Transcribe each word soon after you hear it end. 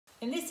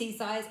In this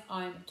exercise,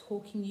 I'm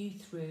talking you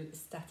through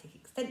static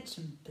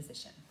extension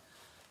position.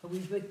 We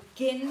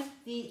begin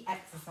the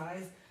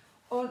exercise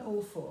on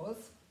all fours,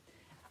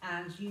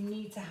 and you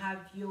need to have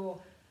your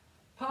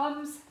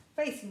palms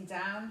facing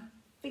down,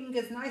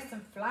 fingers nice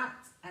and flat,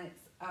 and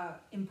it's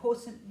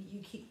important that you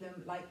keep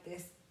them like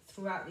this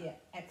throughout the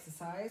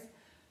exercise.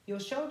 Your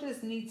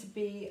shoulders need to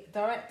be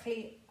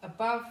directly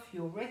above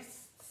your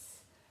wrists,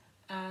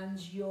 and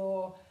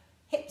your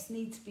hips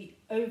need to be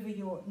over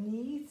your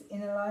knees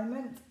in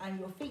alignment, and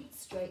your feet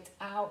straight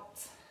out,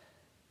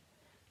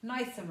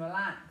 nice and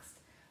relaxed.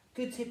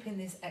 Good tip in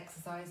this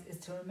exercise is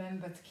to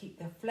remember to keep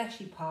the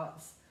fleshy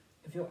parts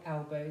of your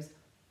elbows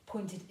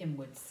pointed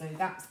inwards. So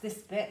that's this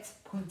bit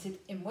pointed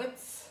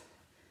inwards,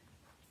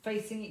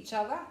 facing each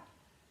other.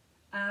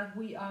 And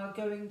we are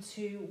going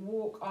to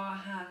walk our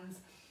hands.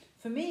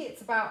 For me,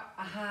 it's about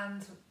a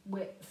hand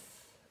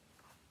width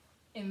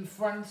in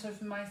front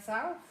of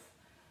myself.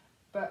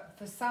 But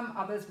for some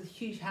others with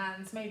huge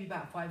hands, maybe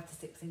about 5 to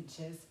 6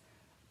 inches.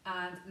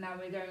 And now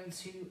we're going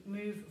to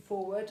move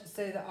forward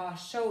so that our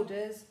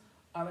shoulders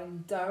are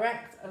in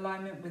direct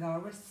alignment with our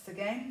wrists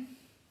again.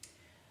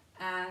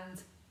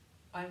 And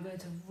I'm going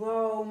to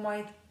roll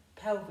my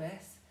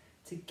pelvis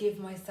to give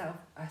myself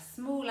a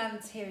small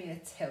anterior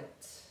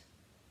tilt.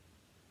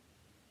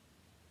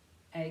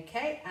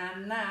 Okay,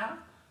 and now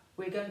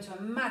we're going to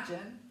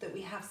imagine that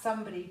we have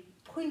somebody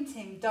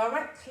pointing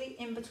directly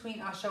in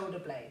between our shoulder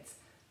blades,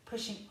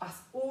 pushing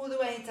us all the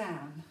way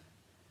down.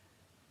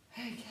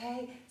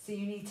 Okay, so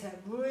you need to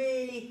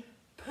really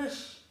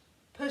push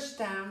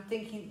down,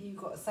 thinking that you've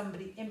got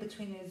somebody in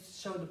between those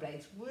shoulder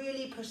blades.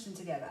 Really push them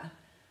together.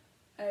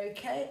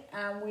 Okay,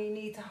 and we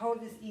need to hold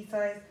this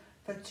exercise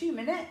for 2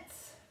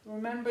 minutes,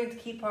 remembering to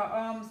keep our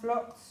arms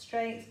locked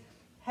straight,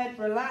 head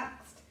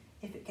relaxed.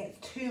 If it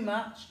gets too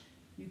much,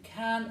 you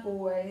can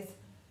always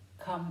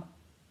come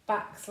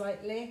back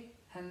slightly,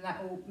 and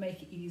that will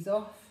make it ease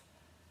off.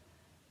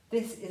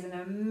 This is an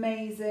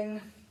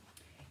amazing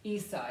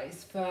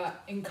exercise for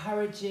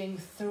encouraging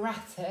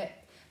thoracic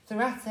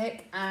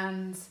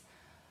and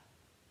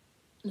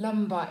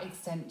lumbar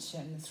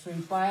extension through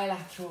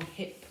bilateral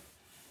hip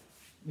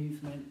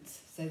movement.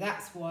 So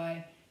that's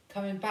why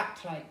coming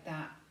back like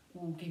that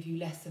will give you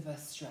less of a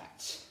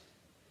stretch.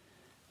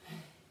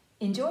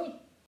 Enjoy.